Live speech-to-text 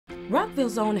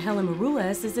Rockville's own Helen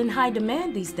Maroulis is in high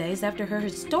demand these days after her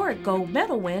historic gold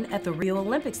medal win at the Rio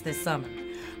Olympics this summer.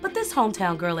 But this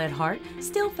hometown girl at heart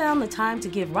still found the time to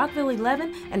give Rockville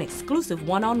 11 an exclusive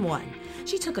one-on-one.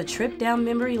 She took a trip down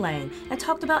memory lane and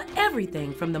talked about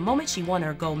everything from the moment she won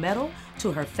her gold medal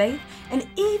to her faith and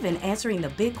even answering the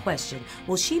big question,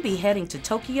 will she be heading to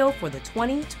Tokyo for the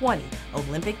 2020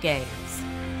 Olympic Games?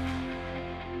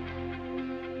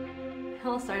 It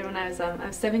all started when I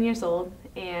was 7 years old,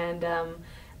 and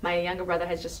my younger brother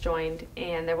had just joined,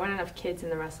 and there weren't enough kids in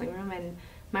the wrestling room, and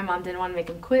my mom didn't want to make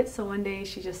him quit, so one day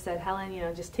she just said, Helen,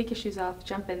 just take your shoes off,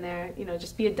 jump in there,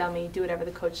 just be a dummy, do whatever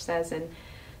the coach says. And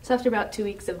so after about 2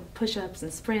 weeks of push-ups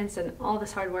and sprints and all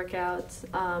this hard workouts,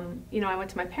 I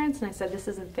went to my parents and I said, this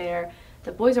isn't fair.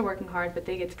 The boys are working hard, but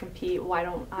they get to compete. Why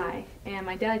don't I? And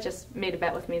my dad just made a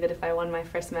bet with me that if I won my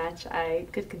first match, I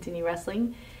could continue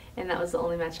wrestling, and that was the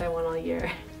only match I won all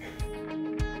year.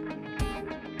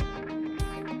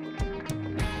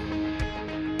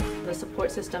 The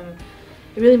support system,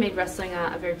 it really made wrestling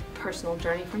a very personal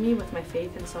journey for me with my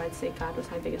faith, and so I'd say God was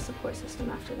my biggest support system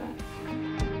after that.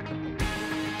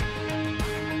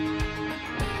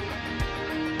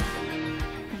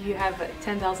 You have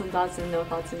 10,000 thoughts and no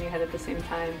thoughts in your head at the same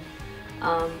time.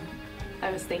 I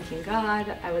was thanking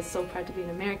God, I was so proud to be an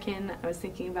American, I was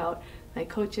thinking about my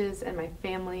coaches and my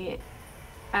family.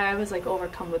 I was like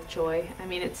overcome with joy. I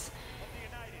mean,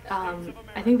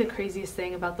 I think the craziest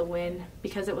thing about the win,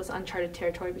 because it was uncharted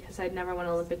territory, because I'd never won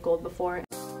Olympic gold before.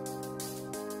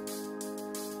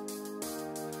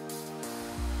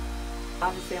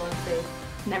 Obviously I want to say,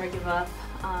 never give up,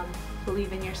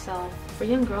 believe in yourself. For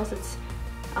young girls, it's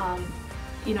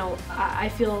I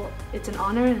feel it's an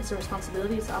honor and it's a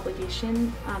responsibility, it's an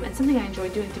obligation, and something I enjoy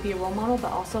doing to be a role model,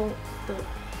 but also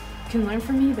can learn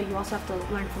from me, but you also have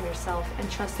to learn from yourself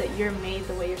and trust that you're made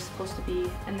the way you're supposed to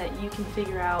be and that you can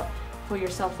figure out for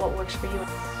yourself what works for you.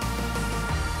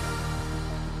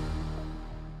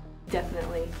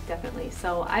 Definitely.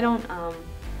 So I don't,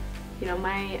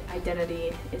 my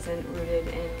identity isn't rooted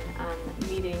in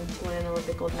needing to win an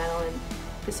Olympic gold medal, and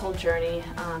this whole journey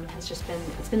has just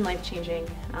been life-changing,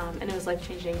 and it was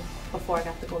life-changing before I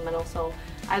got the gold medal. So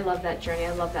I love that journey.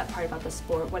 I love that part about the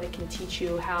sport, what it can teach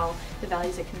you, how the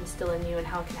values it can instill in you, and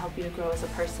how it can help you to grow as a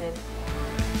person.